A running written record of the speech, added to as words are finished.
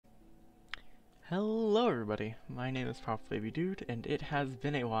Hello everybody, my name is Powerfulbabydude, and it has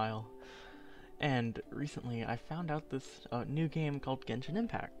been a while. And recently I found out this new game called Genshin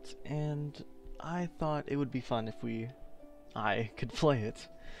Impact, and I thought it would be fun if I could play it.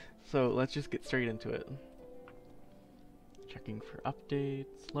 So let's just get straight into it. Checking for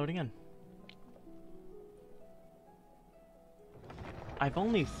updates, loading in. I've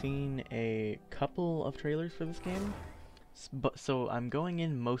only seen a couple of trailers for this game, so I'm going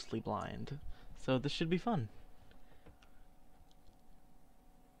in mostly blind. So this should be fun.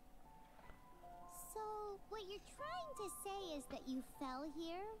 So, what you're trying to say is that you fell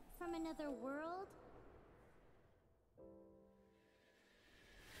here from another world?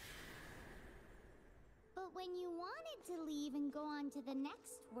 But when you wanted to leave and go on to the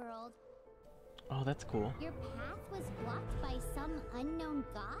next world... Oh, that's cool. Your path was blocked by some unknown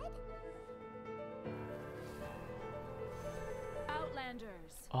god?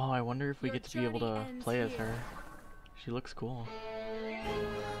 Outlanders. Oh, I wonder if we get to be able to play as her. She looks cool.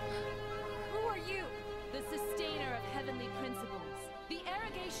 Who are you? The sustainer of heavenly principles. The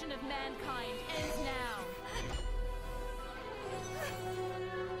arrogation of mankind ends now.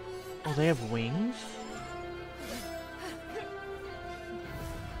 Oh, they have wings?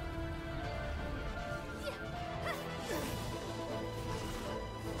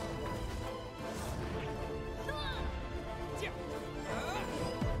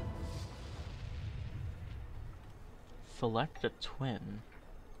 Select a twin.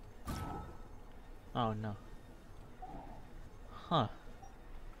 Oh no. Huh.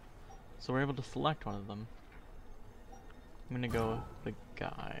 So we're able to select one of them. I'm gonna go with the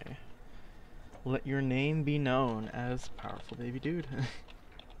guy. Let your name be known as Powerfulbabydude.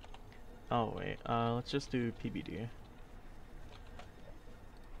 Oh wait, let's just do PBD.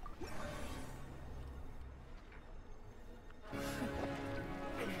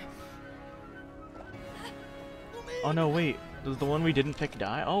 Oh no, wait. Does the one we didn't pick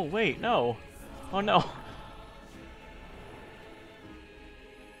die? Oh wait, no. Oh no.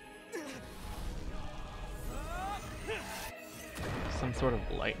 Some sort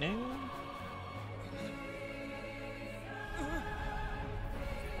of lightning?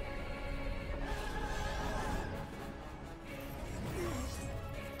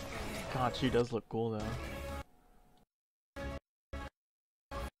 God, she does look cool though.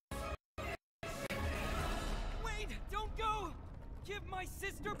 My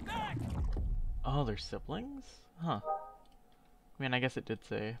sister back! Oh, they're siblings? Huh. I mean, I guess it did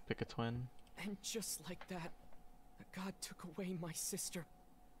say pick a twin. And just like that, the god took away my sister.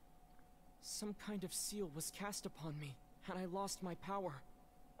 Some kind of seal was cast upon me, and I lost my power.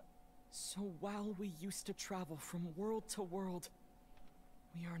 So while we used to travel from world to world,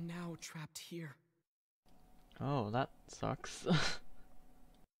 we are now trapped here. Oh, that sucks.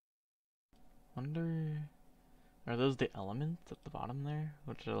 Wonder... Are those the elements at the bottom there,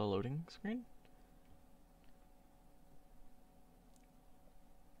 which are the loading screen?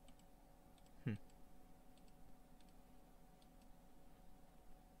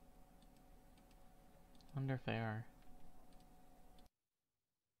 Wonder if they are.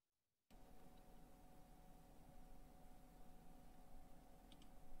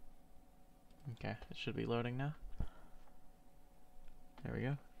 Okay, it should be loading now. There we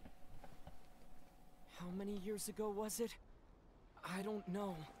go. How many years ago was it? I don't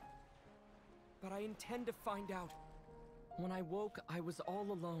know. But I intend to find out. When I woke, I was all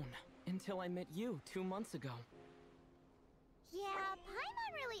alone, until I met you 2 months ago. Yeah,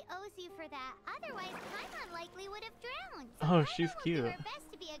 Paimon really owes you for that. Otherwise, Paimon likely would have drowned. So Oh, Paimon she's will cute. do her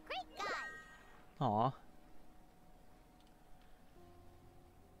best to be a great guy. Aw.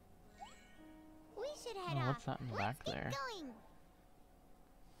 We should head Oh, off. what's that in the back there? Going.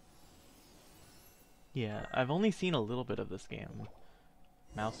 Yeah, I've only seen a little bit of this game.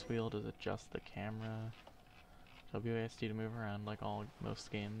 Mouse wheel to adjust the camera. WASD to move around like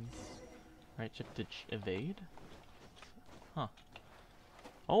most games. Right shift to evade? Huh.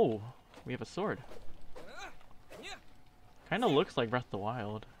 Oh, we have a sword. Kinda looks like Breath of the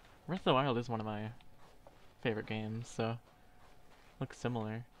Wild. Breath of the Wild is one of my favorite games, so looks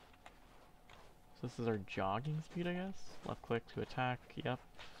similar. So this is our jogging speed, I guess? Left click to attack, yep.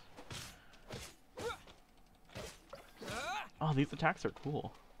 Oh, these attacks are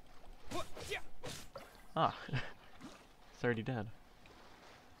cool. Ah, it's already dead.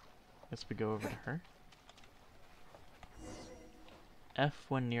 Guess we go over to her. F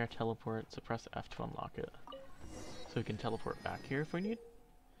when near a teleport, so press F to unlock it. So we can teleport back here if we need.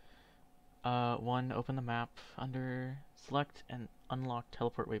 1, open the map under select and unlock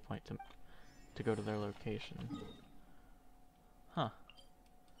teleport waypoint to go to their location. Huh.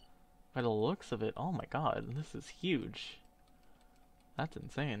 By the looks of it, oh my god, this is huge. That's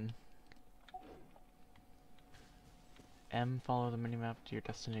insane. M, follow the minimap to your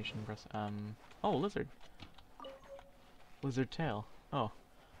destination, press M. Oh, lizard. Lizard tail. Oh.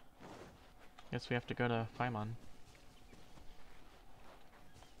 Guess we have to go to Paimon.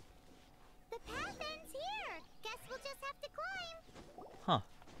 The path ends here. Guess we'll just have to climb. Huh.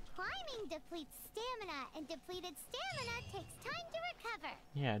 Climbing depletes stamina, and depleted stamina takes time to recover.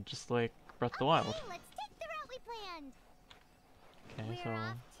 Yeah, just like Breath of the Wild. Let's take the route we planned. Okay, We're so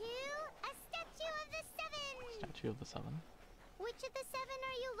off to a statue of the seven. Statue of the Seven. Which of the seven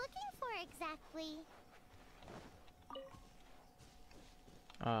are you looking for exactly?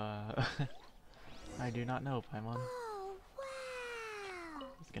 I do not know, Paimon. Oh, wow.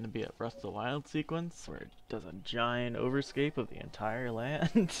 It's gonna be a Breath of the Wild sequence where it does a giant overscape of the entire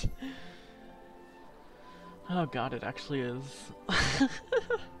land. Oh god, it actually is.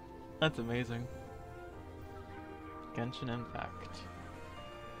 That's amazing. Genshin Impact.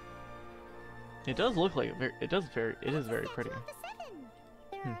 It does look like it is very pretty. Of the seven.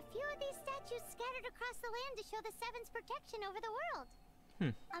 There are a few of these statues scattered across the land to show the seven's protection over the world.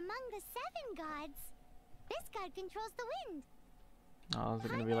 Among the seven gods, this god controls the wind. Oh, is it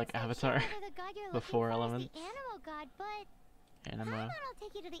gonna I'm be not like so Avatar? sure whether the god you're The looking four for is elements? the animal god, but Anima. Paimon will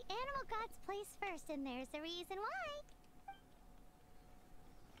take you to the animal god's place first, and there's the reason why.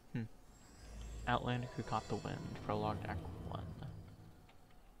 Outlander Who Caught the Wind. Prologue Act 1.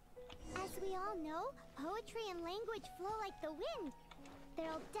 As we all know, poetry and language flow like the wind.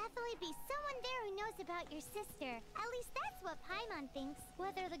 There'll definitely be someone there who knows about your sister. At least that's what Paimon thinks.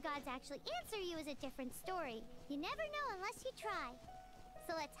 Whether the gods actually answer you is a different story. You never know unless you try.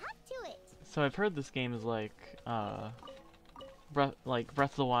 So let's hop to it. So I've heard this game is like Breath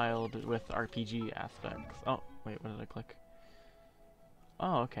of the Wild with RPG aspects. Oh, wait, what did I click?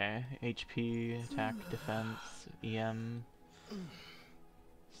 Oh, okay. HP, attack, defense, EM,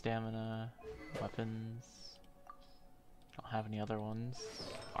 stamina, weapons. Don't have any other ones.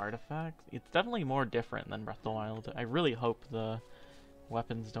 Artifacts. It's definitely more different than Breath of the Wild. I really hope the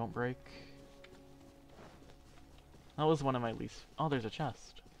weapons don't break. That was one of my least... Oh, there's a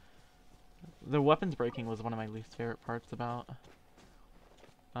chest. The weapons breaking was one of my least favorite parts about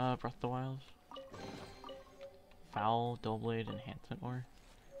Breath of the Wild. Foul, dull blade, enhancement ore.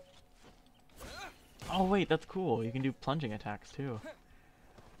 Oh wait, that's cool. You can do plunging attacks too.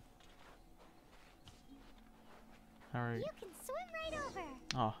 How are You can swim right over.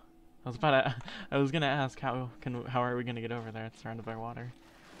 Oh, I was gonna ask how are we gonna get over there? It's surrounded by water.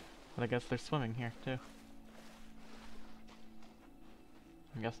 But I guess they're swimming here too.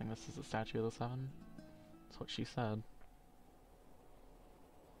 I'm guessing this is the Statue of the Seven. That's what she said.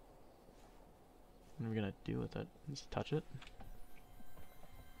 What are we gonna do with it? Just touch it?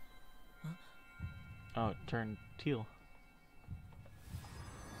 Oh, it turned teal.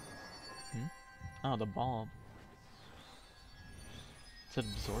 Oh, the ball. It's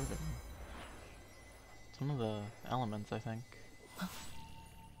absorbing some of the elements, I think.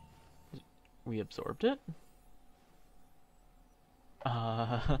 We absorbed it?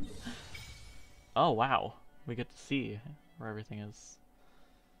 Oh wow. We get to see where everything is.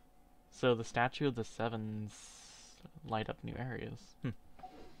 So the Statue of the Sevens light up new areas. Ooh,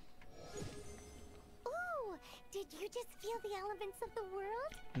 did you just feel the elements of the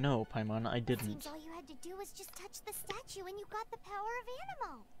world? No, Paimon, I didn't. Seems all you had to do was just touch the statue and you got the power of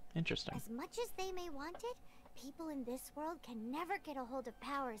Animo. Interesting. As much as they may want it, people in this world can never get a hold of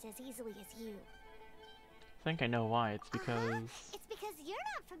powers as easily as you. I think I know why. It's because... It's because you're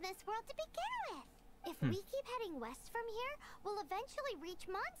not from this world to begin with. If we keep heading west from here, we'll eventually reach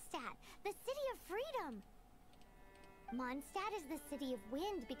Mondstadt, the city of freedom. Mondstadt is the city of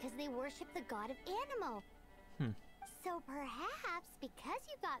wind because they worship the god of Animo. So perhaps, because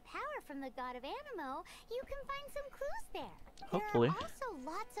you got power from the god of Animo, you can find some clues there. Hopefully. There are also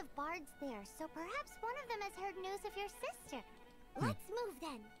lots of bards there, so perhaps one of them has heard news of your sister. Let's move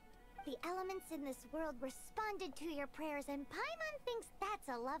then. The elements in this world responded to your prayers, and Paimon thinks that's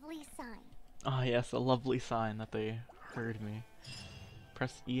a lovely sign. Ah, yes, a lovely sign that they heard me.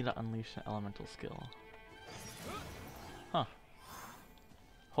 Press E to unleash an elemental skill. Huh.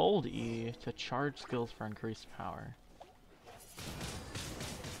 Hold E to charge skills for increased power.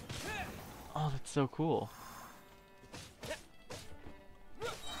 Oh, that's so cool.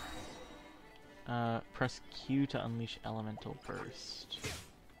 Press Q to unleash elemental burst.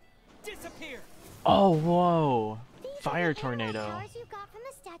 Disappear. Oh, whoa! These are Fire the tornado. animal powers you got from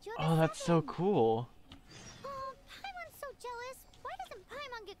the Statue of the Oh, that's so Seven. cool. Oh, Paimon's so jealous. Why doesn't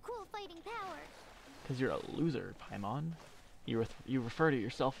Paimon get cool fighting powers? Because you're a loser, Paimon. You refer to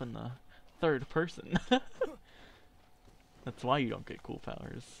yourself in the third person. That's why you don't get cool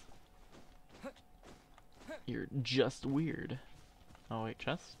powers. You're just weird. Oh wait,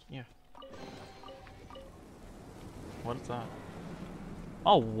 chest? Yeah. What is that?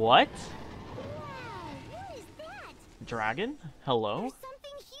 Oh, what? Wow, what is that? Dragon? Hello? There's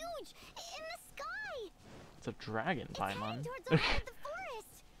something huge in the sky. It's a dragon, It's Paimon. heading towards the heart of the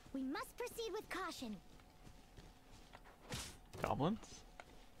forest. We must proceed with caution. Goblins?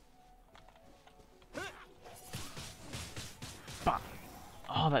 Bah.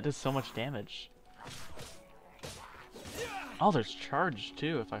 Oh, that does so much damage. Oh, there's charge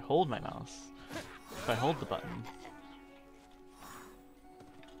too if I hold my mouse. If I hold the button.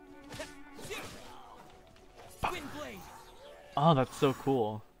 Oh, that's so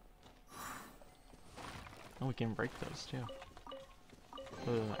cool. Oh, we can break those too.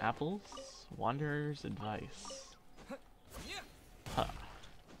 Apples? Wanderer's advice. Huh.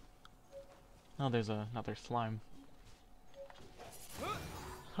 Oh, there's another slime.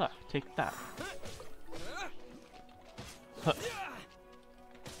 Huh, take that. Huh.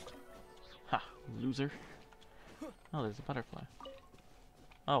 Ha, loser. Oh, there's a butterfly.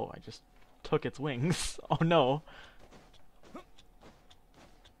 Oh, I just took its wings. Oh no.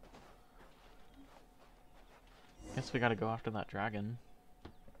 Guess we gotta go after that dragon.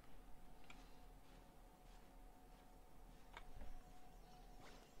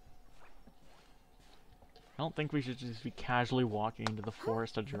 I don't think we should just be casually walking into the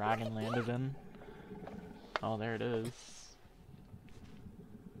forest a dragon landed in. Oh, there it is.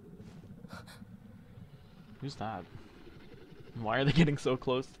 Who's that? And why are they getting so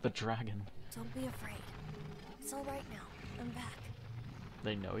close to the dragon? Don't be afraid. It's all right now. I'm back.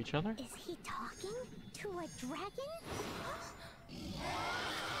 They know each other? Is he talking to a dragon?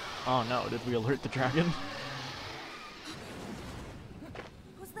 Oh no, did we alert the dragon?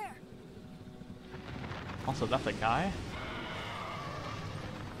 Who's there? Also, that's a guy?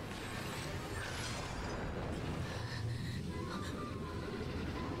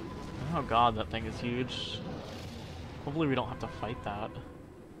 Oh god, that thing is huge. Hopefully we don't have to fight that.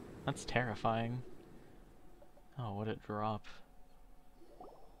 That's terrifying. Oh, what'd it drop?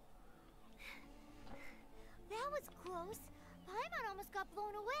 That was close. Paimon almost got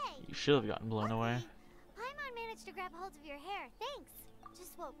blown away. You should have gotten blown away. Paimon managed to grab hold of your hair. Thanks.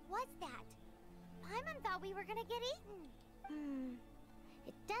 Just what was that? Paimon thought we were gonna get eaten.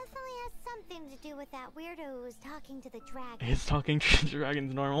 It definitely has something to do with that weirdo who was talking to the dragon. Is talking to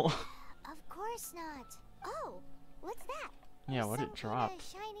dragons normal? Of course not. Oh, what's that? Yeah, what There's it some kinda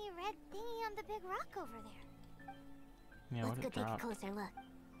dropped? shiny red thingy on the big rock over there. Yeah, Let's what go it take a dropped? closer look.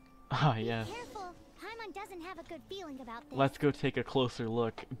 Ah, yes. Careful, Paimon doesn't have a good feeling about this. Let's go take a closer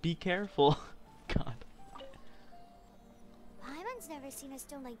look. Be careful. God. Paimon's never seen a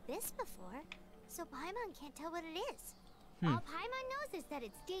stone like this before, so Paimon can't tell what it is. Hmm. All Paimon knows is that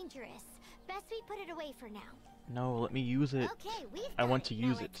it's dangerous. Best we put it away for now. No, let me use it. Okay, we've I got want to Now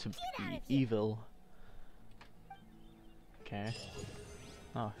use it let's to get out be of here. evil. Okay.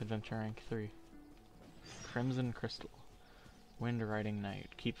 Oh, adventure rank 3. Crimson Crystal. Wind Riding Knight.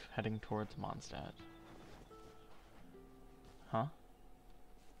 Keep heading towards Mondstadt. Huh?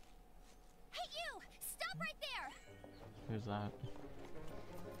 Hey you! Stop right there! Who's that?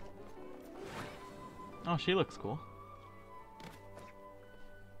 Oh, she looks cool.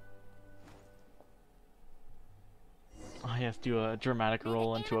 Oh yes, do a dramatic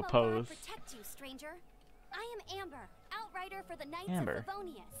roll into a pose. Protect you, stranger. I am Amber, outrider for the Knights Amber. of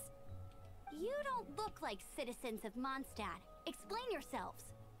Favonius. You don't look like citizens of Mondstadt. Explain yourselves.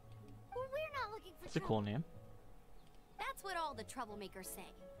 Well, we're not looking for It's a trouble. cool name. That's what all the troublemakers say.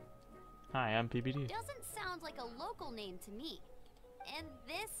 Hi, I'm PBD. Doesn't sound like a local name to me. And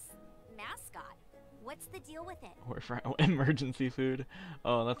this mascot, what's the deal with it? We're for emergency food.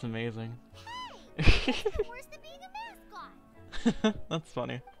 Oh, that's amazing. Hey! That's worse than being a mascot! That's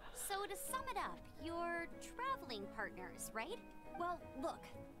funny. So to sum it up, you're traveling partners, right? Well, look,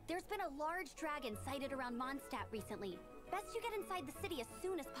 there's been a large dragon sighted around Mondstadt recently. Best you get inside the city as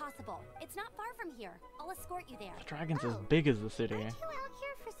soon as possible. It's not far from here. I'll escort you there. The dragon's as Oh, big as the city. Aren't you out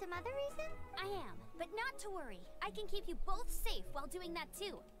here for some other reason? I am, but not to worry. I can keep you both safe while doing that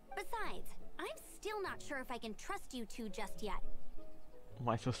too. Besides, I'm still not sure if I can trust you two just yet.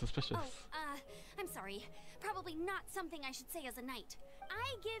 Why so suspicious? Oh, I'm sorry. Probably not something I should say as a knight.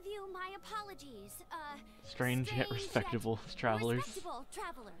 I give you my apologies. Strange yet respectable travelers. Respectable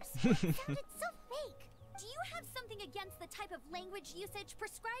travelers. That sounded so fake. Do you have something against the type of language usage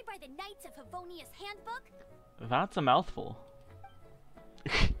prescribed by the Knights of Favonius handbook? That's a mouthful.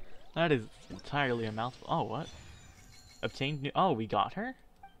 That is entirely a mouthful. Oh, what? Obtained new. Oh, we got her?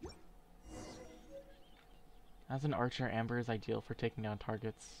 As an archer, Amber is ideal for taking down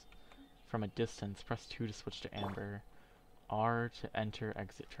targets from a distance. Press 2 to switch to Amber. R to enter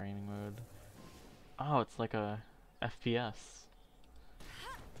exit training mode. Oh, it's like a FPS.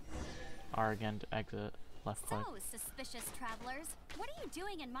 R again to exit. Left click. So, suspicious travelers, what are you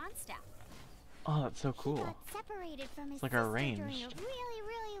doing in Mondstadt? Oh, that's so cool. Got separated from his It's like sister arranged. during a really,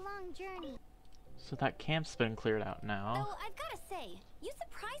 really long journey. So that camp's been cleared out now. Though I've gotta say, you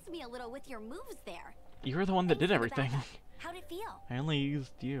surprised me a little with your moves there. You were the one that did Thanks for the everything. backup. How'd it feel? I only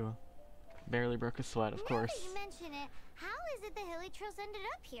used you. Barely broke a sweat, of Now course. that you mention it, how is it the Hilly-Trills ended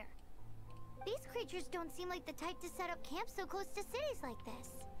up here? These creatures don't seem like the type to set up camp so close to cities like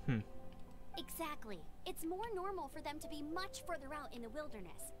this. Exactly. It's more normal for them to be much further out in the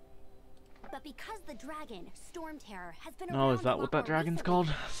wilderness. But because the dragon, Storm Terror, has been around Oh, is a that lot what that more dragon's recently, called?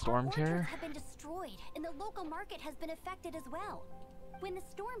 our Storm orchards Terror? have been destroyed, and the local market has been affected as well. When the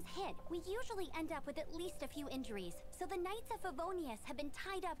storms hit, we usually end up with at least a few injuries, so the Knights of Favonius have been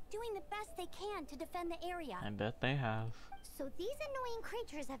tied up doing the best they can to defend the area. I bet they have. So these annoying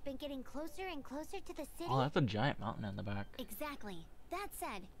creatures have been getting closer and closer to the city? Oh, that's a giant mountain in the back. Exactly. That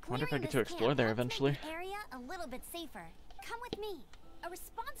said, Wonder if I clearing get to this explore camp there helps make eventually. the area a little bit safer. Come with me. A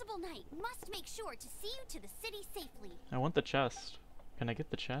responsible knight must make sure to see you to the city safely. I want the chest. Can I get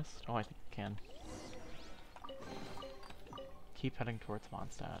the chest? Oh, I think I can. Keep heading towards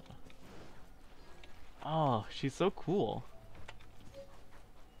Mondstadt. Oh, she's so cool.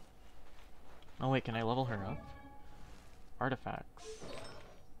 Oh wait, can I level her up? Artifacts.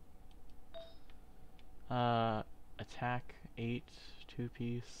 Attack 8,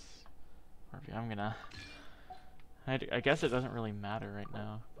 2-piece. I'm gonna... I guess it doesn't really matter right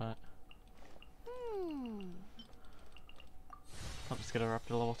now, but... I'll just get her up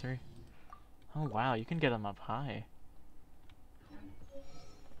to level 3. Oh wow, you can get them up high.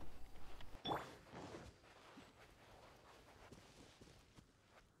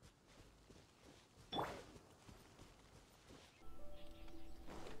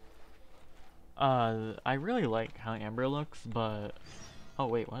 I really like how Amber looks, but... Oh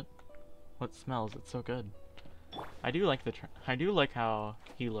wait, what? What smells? It's so good. I do like I do like how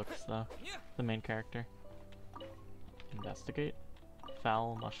he looks, though. The main character. Investigate.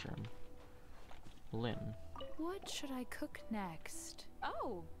 Foul mushroom. Lynn. What should I cook next?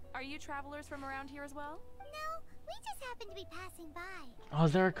 Oh, are you travelers from around here as well? No, we just happen to be passing by. Oh,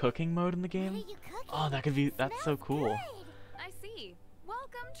 is there a cooking mode in the What are game? you cooking? Oh, that could be. That's so Smells cool. good. I see.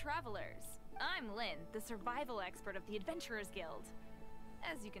 Welcome, travelers. I'm Lynn, the survival expert of the Adventurers Guild.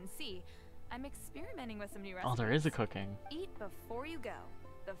 As you can see, I'm experimenting with some new recipes. Oh, there is a cooking. Eat before you go.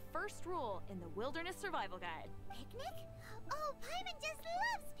 The first rule in the Wilderness Survival Guide. Picnic? Oh, Paimon just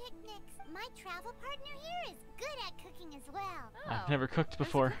loves picnics. My travel partner here is good at cooking as well. I've never cooked There's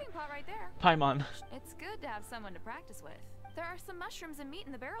before. a cooking pot right there. Paimon. It's good to have someone to practice with. There are some mushrooms and meat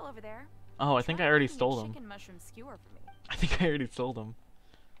in the barrel over there. Oh, I think I Try already making a stole them. Chicken mushroom skewer for me. I think I already stole them.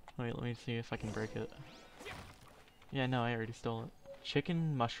 Wait, let me see if I can break it. Yeah, no, I already stole it.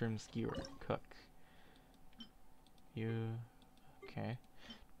 Chicken mushroom skewer. Cook. You... Okay.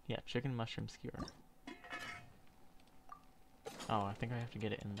 Yeah, chicken mushroom skewer. Oh, I think I have to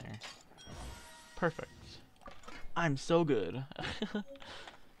get it in there. Perfect. I'm so good.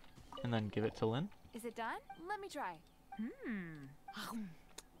 And then give it to Lynn. Is it done? Let me try.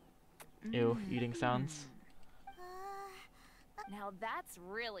 Ew, eating sounds. Now that's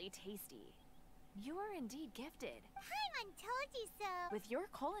really tasty. You're indeed gifted. Paimon told you so. With your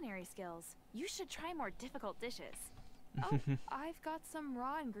culinary skills, you should try more difficult dishes. Oh, I've got some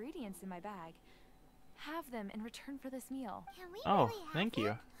raw ingredients in my bag. Have them in return for this meal. Can we Oh, really have thank you.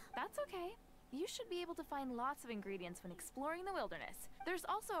 them? That's okay. You should be able to find lots of ingredients when exploring the wilderness. There's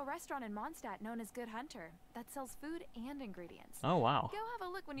also a restaurant in Mondstadt known as Good Hunter that sells food and ingredients. Oh, wow. Go have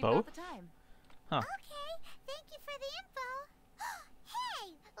a look when you've Both? got the time. Okay, thank you for the info. Hey,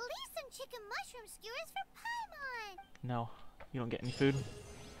 leave some chicken mushroom skewers for Paimon. No, you don't get any food.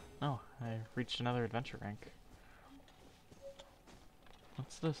 Oh, I reached another adventure rank.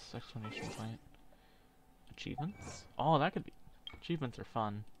 What's this explanation point? Achievements? Oh, that could be... Achievements are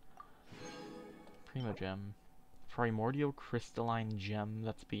fun. Primo Gem. Primordial crystalline gem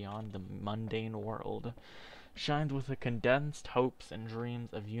that's beyond the mundane world. Shines with the condensed hopes and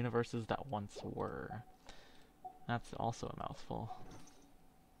dreams of universes that once were. That's also a mouthful.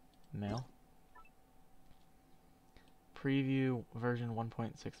 Mail. Preview version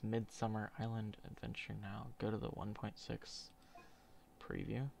 1.6 Midsummer Island Adventure now. Go to the 1.6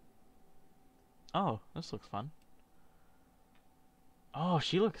 preview. Oh, this looks fun. Oh,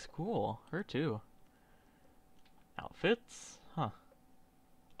 she looks cool. Her too. Outfits? Huh.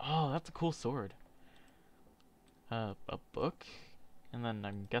 Oh, that's a cool sword. A book? And then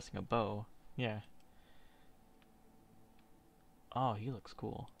I'm guessing a bow. Yeah. Oh, he looks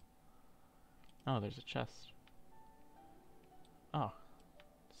cool. Oh, there's a chest. Oh.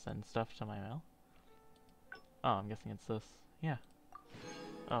 Send stuff to my mail? Oh, I'm guessing it's this. Yeah.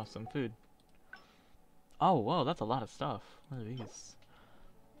 Oh, some food. Oh, whoa, that's a lot of stuff. What are these?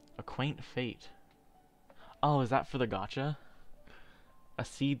 A quaint fate. Oh, is that for the gacha? A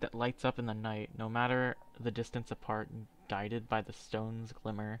seed that lights up in the night, no matter the distance apart, guided by the stone's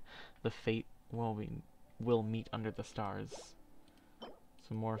glimmer, the fate will meet under the stars.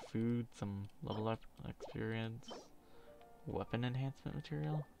 Some more food, some level up experience, weapon enhancement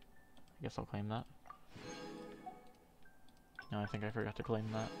material. I guess I'll claim that. No, I think I forgot to claim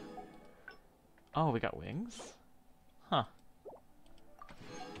that. Oh, we got wings? Huh.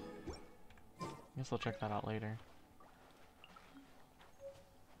 Guess I'll check that out later.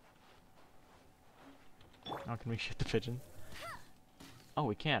 Oh, can we shoot the pigeon? Oh,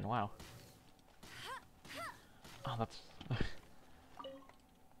 we can, wow. Oh, that's...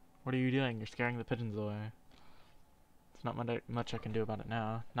 What are you doing? You're scaring the pigeons away. There's not much I can do about it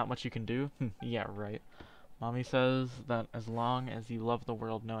now. Not much you can do? Yeah, right. Mommy says that as long as you love the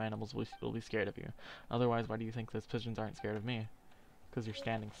world, no animals will be scared of you. Otherwise, why do you think those pigeons aren't scared of me? Because you're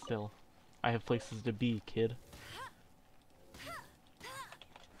standing still. I have places to be, kid.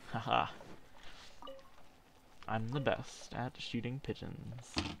 Haha. I'm the best at shooting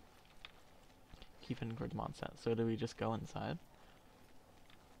pigeons. Keep heading towards Mondstadt. So do we just go inside?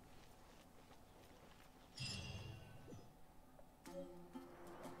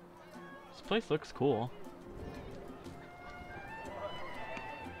 This place looks cool.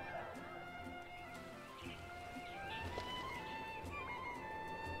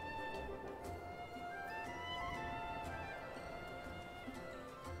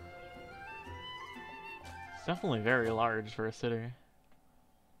 It's definitely very large for a city.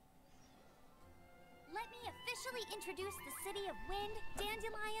 Let me officially introduce the city of wind,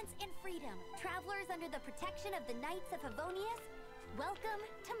 dandelions, and freedom. Travelers under the protection of the Knights of Favonius, welcome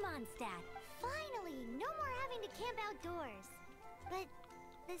to Mondstadt. Finally, no more having to camp outdoors. But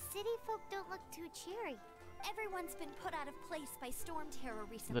the city folk don't look too cheery. Everyone's been put out of place by storm terror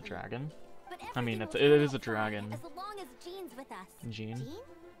recently. The dragon? But I mean, everything it will is a turn out fine dragon. As long as Jean's with us. Jean? Jean?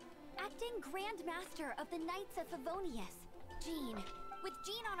 Acting Grand Master of the Knights of Favonius. Jean. With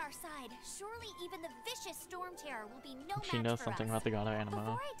Jean on our side, surely even the vicious storm terror will be no match She knows for something us. about the god of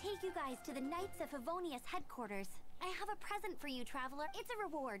animo. Before I take you guys to the Knights of Favonius headquarters, I have a present for you, traveler. It's a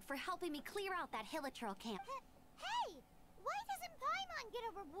reward for helping me clear out that Hilichurl camp. Hey! Why doesn't Paimon get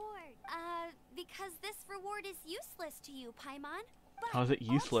a reward? Because this reward is useless to you, Paimon. But How is it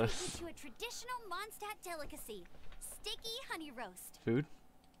useless? I'll treat you to a traditional Mondstadt delicacy. Sticky honey roast. Food?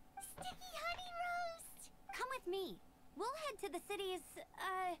 Sticky honey roast! Come with me. We'll head to the city's,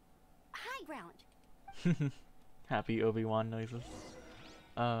 high ground. Happy Obi-Wan noises.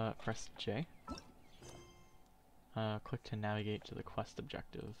 Press J. Click to navigate to the quest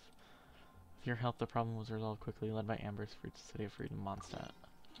objective. With your help, the problem was resolved quickly, led by Amber's Fruits, City of Freedom, Mondstadt.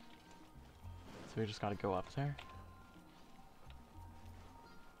 So we just gotta go up there.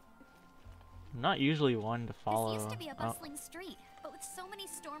 I'm not usually one to follow. This used to be a bustling street, but with so many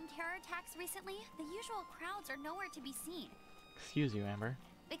storm terror attacks recently, the usual crowds are nowhere to be seen. Excuse you, Amber.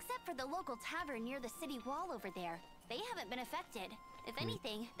 Except for the local tavern near the city wall over there. They haven't been affected. If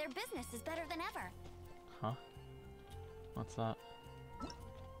anything, their business is better than ever. Huh? What's that?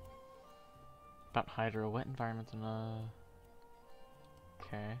 About Hydra, wet environments and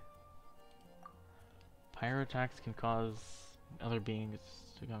okay. Pyro attacks can cause other beings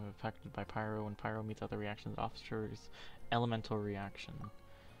to become affected by pyro. When pyro meets other reactions, it triggers elemental reaction.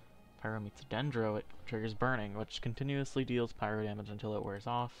 Pyro meets dendro, it triggers burning, which continuously deals pyro damage until it wears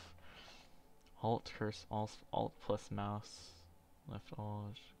off. Alt plus mouse. Left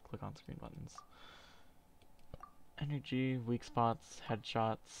alt, click on screen buttons. Energy, weak spots,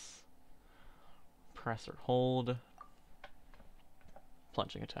 headshots. Press or hold.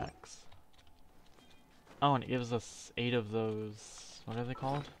 Plunging attacks. Oh, and it gives us 8 of those. What are they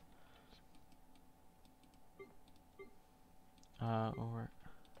called? Or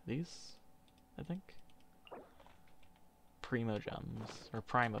these, I think. Primo gems or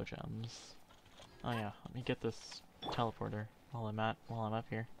Primo gems. Oh yeah, let me get this teleporter while I'm up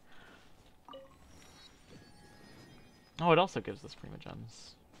here. Oh, it also gives us Primo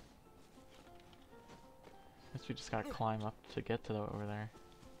gems. Guess we just gotta climb up to get to over there.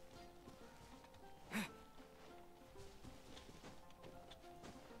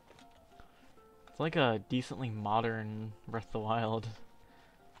 It's like a decently modern Breath of the Wild.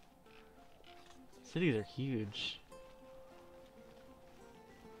 Cities are huge.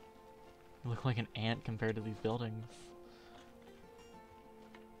 They look like an ant compared to these buildings.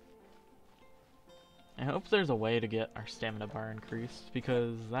 I hope there's a way to get our stamina bar increased,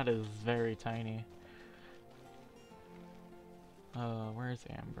 because that is very tiny. Where's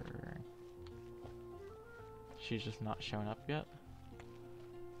Amber? She's just not showing up yet?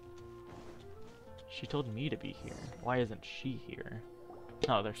 She told me to be here. Why isn't she here?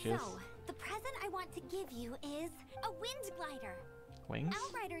 Oh, there she is. So, the present I want to give you is a wind glider. Wings?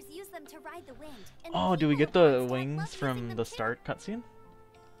 Outriders use them to ride the wind. And Oh, do we people get of the Mondstadt wings love using from them the too. start cutscene?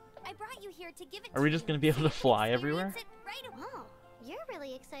 I brought you here to give it Are we to just you gonna be able so to you can fly experience everywhere? it right away. Oh, you're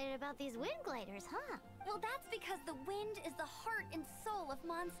really excited about these wind gliders, huh? Well, that's because the wind is the heart and soul of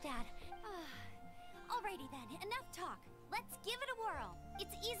Mondstadt. Alrighty then, enough talk. Let's give it a whirl.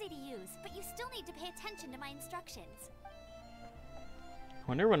 It's easy to use, but you still need to pay attention to my instructions.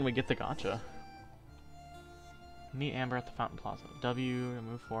 Wonder when we get the gacha. Meet Amber at the Fountain Plaza. W to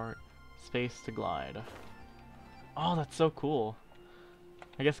move forward. Space to glide. Oh, that's so cool.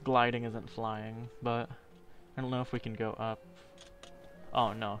 I guess gliding isn't flying, but I don't know if we can go up.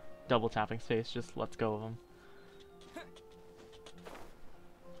 Oh no, double tapping space just lets go of them.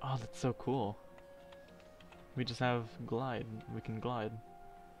 Oh, that's so cool. We just have glide. We can glide.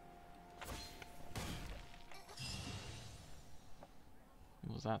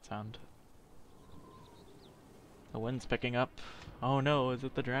 What was that sound? The wind's picking up. Oh no, is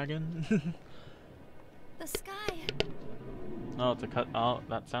it the dragon? The sky. Oh, it's a cut. Oh,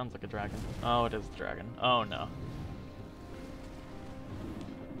 that sounds like a dragon. Oh, it is the dragon. Oh no.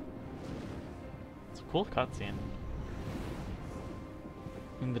 It's a cool cutscene.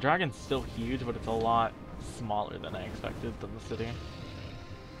 I mean, the dragon's still huge, but it's a lot smaller than I expected than the city.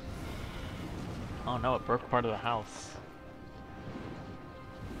 Oh no, it broke part of the house.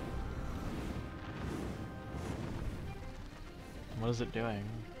 What is it doing?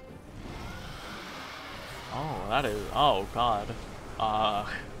 Oh, that is... Oh, God.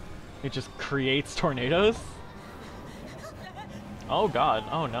 It just creates tornadoes? Oh, God.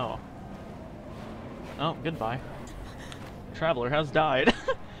 Oh, no. Oh, goodbye. Traveler has died.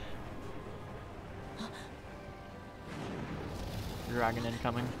 Dragon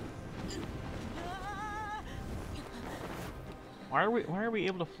incoming. Why are we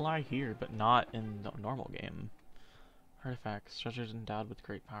able to fly here, but not in the normal game? Artifacts, treasures endowed with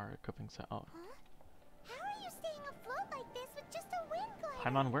great power, equipping set. Oh. Huh? How are you staying afloat like this with just a wind glider?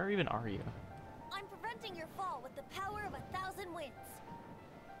 Paimon, where even are you? I'm preventing your fall with the power of 1,000 winds.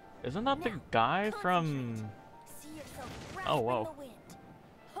 Isn't that the Now, guy concentrate. from... See yourself Oh, grasping whoa. the wind.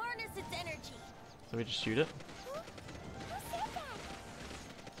 Harness its energy. So we just shoot it? Who said that?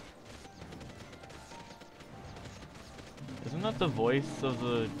 Isn't that the voice of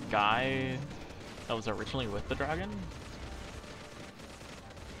the guy that was originally with the dragon?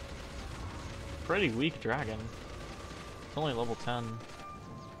 Pretty weak dragon. It's only level 10.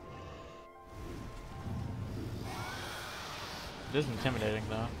 It is intimidating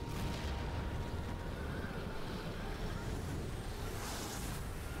though.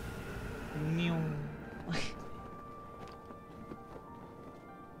 Meow.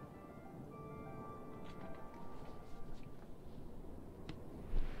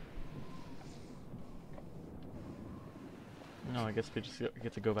 No, I guess we just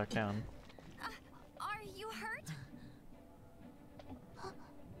get to go back down. Are you hurt?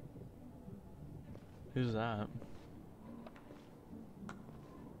 Who's that?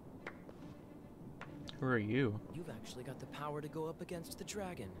 Who are you? You've actually got the power to go up against the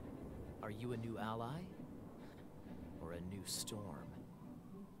dragon. Are you a new ally? Or a new storm?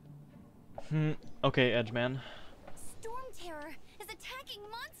 Okay, Edgeman. Storm Terror is attacking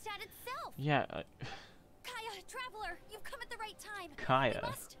Mondstadt itself. Yeah, Kaya, Traveler, you've come at the right time. Kaya. We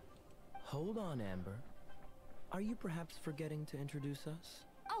must... Hold on, Amber. Are you perhaps forgetting to introduce us?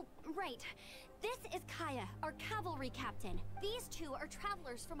 Oh, right. This is Kaya, our cavalry captain. These two are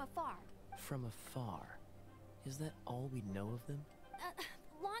travelers from afar. From afar. Is that all we know of them?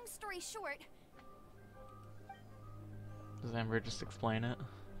 Long story short, Does Amber just explain it?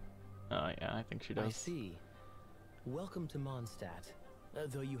 Oh yeah, I think she does. I see. Welcome to Mondstadt.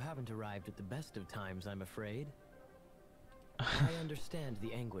 Though you haven't arrived at the best of times, I'm afraid. I understand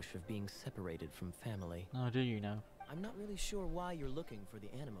the anguish of being separated from family. Oh, do you know? I'm not really sure why you're looking for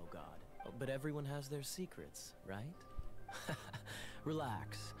the Animo God, but everyone has their secrets, right?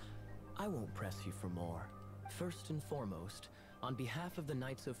 Relax. I won't press you for more. First and foremost, on behalf of the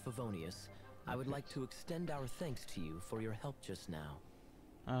Knights of Favonius, I would like to extend our thanks to you for your help just now.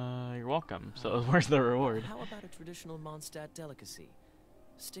 You're welcome. So where's the reward? How about a traditional Mondstadt delicacy?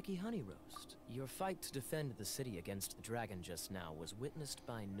 Sticky honey roast. Your fight to defend the city against the dragon just now was witnessed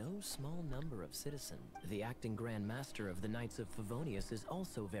by no small number of citizens. The acting Grand Master of the Knights of Favonius is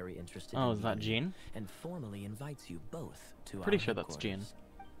also very interested in is that you Jean? and formally invites you both to Pretty our sure that's Jean. headquarters.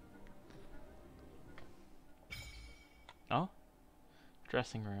 Oh?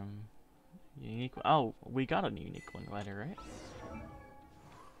 Dressing room. Unique. Oh, we got a unique one glider, right?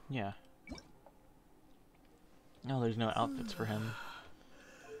 Yeah. Oh, there's no outfits for him.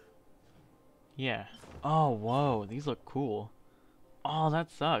 Yeah. Oh, whoa. These look cool. Oh,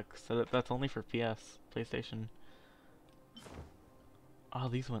 that sucks. So that's only for PS, PlayStation. Oh,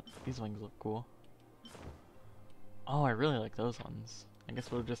 these wings look cool. Oh, I really like those ones. I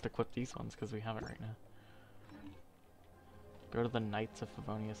guess we'll just equip these ones because we have it right now. Go to the Knights of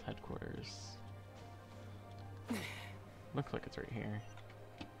Favonius headquarters. Looks like it's right here.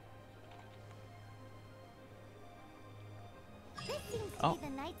 This seems to be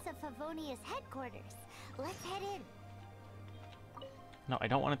the Knights of Favonius headquarters. Let's head in. No, I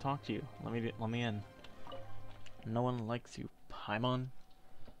don't want to talk to you. Let me in. No one likes you, Paimon.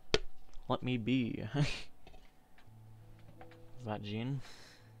 Let me be. Is that Jean?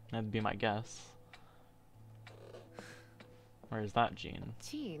 That'd be my guess. Or is that Jean?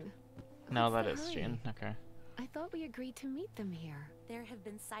 Jean? No, What's that the is hurry? Jean. Okay. I thought we agreed to meet them here. There have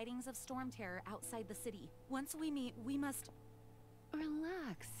been sightings of storm terror outside the city. Once we meet, we must...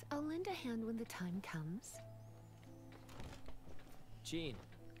 Relax. I'll lend a hand when the time comes. Jean,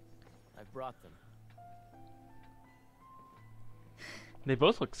 I've brought them. They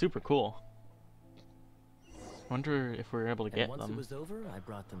both look super cool. Wonder if we're able to get Once them. it was over, I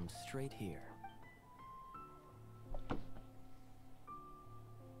brought them straight here.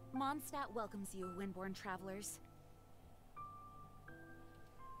 Mondstadt welcomes you, Windborn travelers.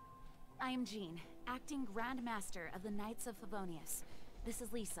 I am Jean, acting Grand Master of the Knights of Favonius. This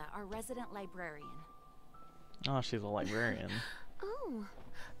is Lisa, our resident librarian. Oh, she's a librarian. Oh,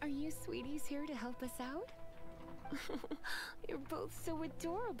 are you sweeties here to help us out? You're both so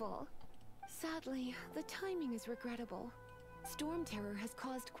adorable. Sadly, the timing is regrettable. Storm terror has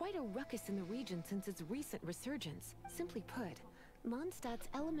caused quite a ruckus in the region since its recent resurgence. Simply put, Mondstadt's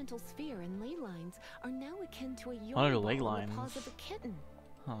elemental sphere and ley lines are now akin to a What are yarn ley ball in the paws lines? of a kitten.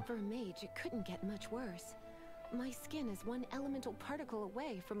 Huh. For a mage, it couldn't get much worse. My skin is one elemental particle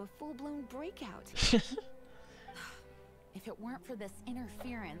away from a full-blown breakout. If it weren't for this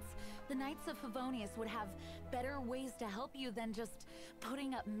interference, the Knights of Favonius would have better ways to help you than just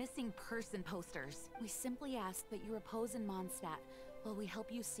putting up missing person posters. We simply ask that you repose in Mondstadt while we help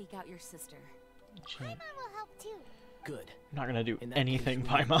you seek out your sister. Shit. Paimon will help too. Good. I'm not gonna do In that anything,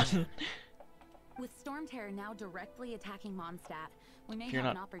 case, we Paimon. With Storm Terror now directly attacking Mondstadt, we may If you're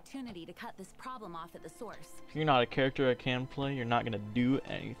have an not- opportunity to cut this problem off at the source. If you're not a character I can play, you're not gonna do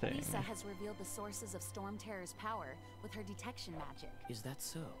anything. Lisa has revealed the sources of Storm Terror's power with her detection magic. Is that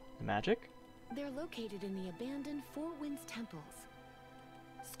so? Magic? They're located in the abandoned Four Winds temples.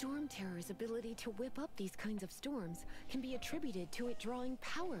 Storm Terror's ability to whip up these kinds of storms can be attributed to it drawing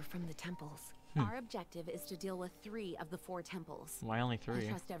power from the temples. Our objective is to deal with 3 of the 4 temples. Why only I 3?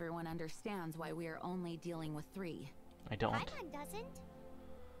 trust everyone understands why we are only dealing with 3. I don't. Paimon doesn't.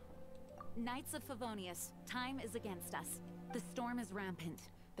 Knights of Favonius, time is against us. The storm is rampant.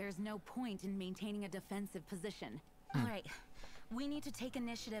 There's no point in maintaining a defensive position. Alright, we need to take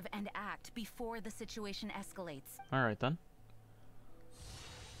initiative and act before the situation escalates. Alright then.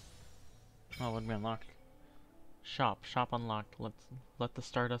 Oh, what did we unlock? Shop. Shop unlocked. Let the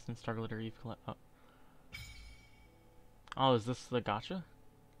Stardust and Starglitter Eve collect. Oh. Oh, is this the gacha?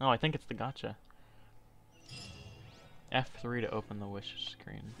 Oh, I think it's the gacha. F3 to open the wish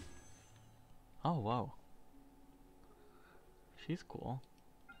screen. Oh, whoa. She's cool.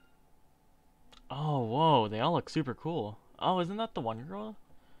 Oh, whoa. They all look super cool. Oh, isn't that the one girl?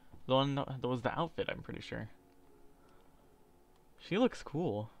 The one that was the outfit, I'm pretty sure. She looks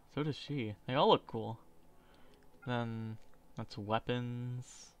cool. So does she. They all look cool. Then that's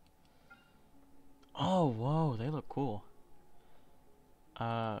weapons. Oh, whoa, they look cool.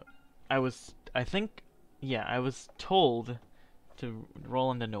 I was told to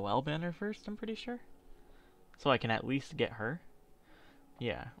roll into Noelle banner first, I'm pretty sure. So I can at least get her.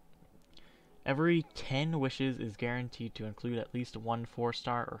 Yeah. Every 10 wishes is guaranteed to include at least one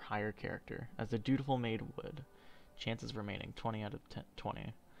 4-star or higher character, as the dutiful maid would. Chances remaining, 20 out of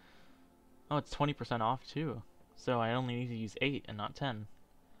 20. Oh, it's 20% off too. So I only need to use 8 and not 10.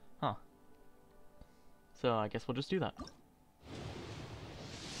 Huh. So I guess we'll just do that.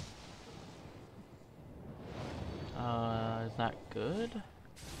 Is that good?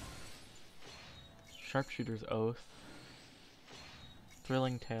 Sharpshooter's Oath.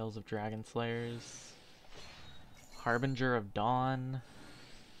 Thrilling Tales of Dragon Slayers. Harbinger of Dawn.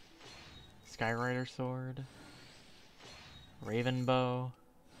 Skyrider Sword. Raven Bow.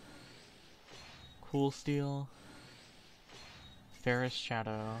 Cool Steel. Fairest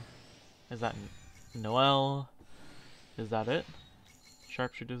Shadow. Is that Noel? Is that it?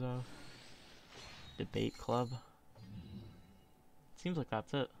 Sharpshooter's Oath. Debate Club. Seems like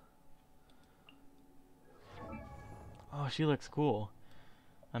that's it. Oh, she looks cool.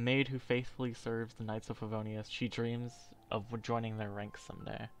 A maid who faithfully serves the Knights of Favonius. She dreams of joining their ranks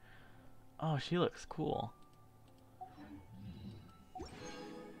someday. Oh, she looks cool.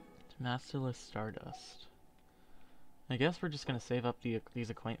 Masterless Stardust. I guess we're just gonna save up these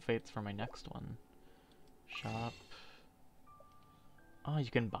Acquaint Fates for my next one. Shop. Oh,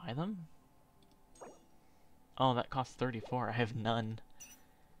 you can buy them? Oh, that costs 34. I have none.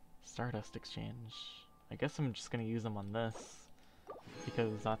 Stardust Exchange. I guess I'm just gonna use them on this,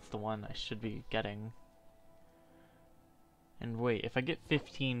 because that's the one I should be getting. And wait, if I get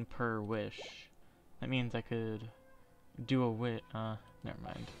 15 per wish, that means I could do a never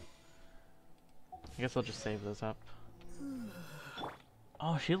mind. I guess I'll just save those up.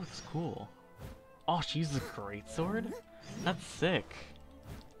 Oh, she looks cool. Oh, she uses a greatsword? That's sick.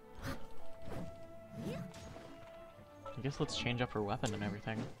 I guess let's change up her weapon and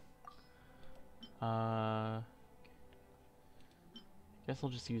everything. Guess I'll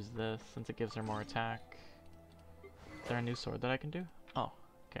just use this since it gives her more attack. Is there a new sword that I can do? Oh,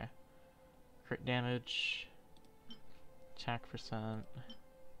 okay. Crit damage. Attack percent.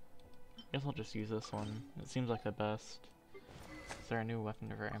 Guess I'll just use this one. It seems like the best. Is there a new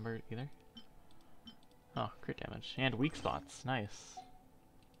weapon for Amber either? Oh, crit damage. And weak spots. Nice.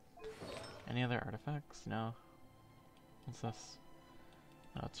 Any other artifacts? No. What's this?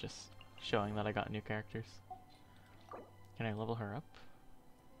 Oh, it's just showing that I got new characters. Can I level her up?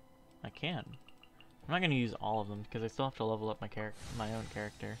 I can. I'm not going to use all of them because I still have to level up my own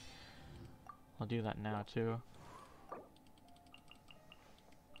character. I'll do that now too.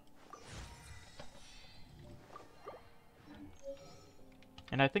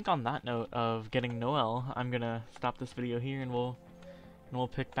 And I think on that note of getting Noel, I'm gonna stop this video here and we'll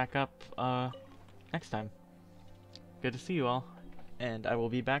pick back up next time. Good to see you all, and I will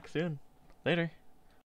be back soon. Later.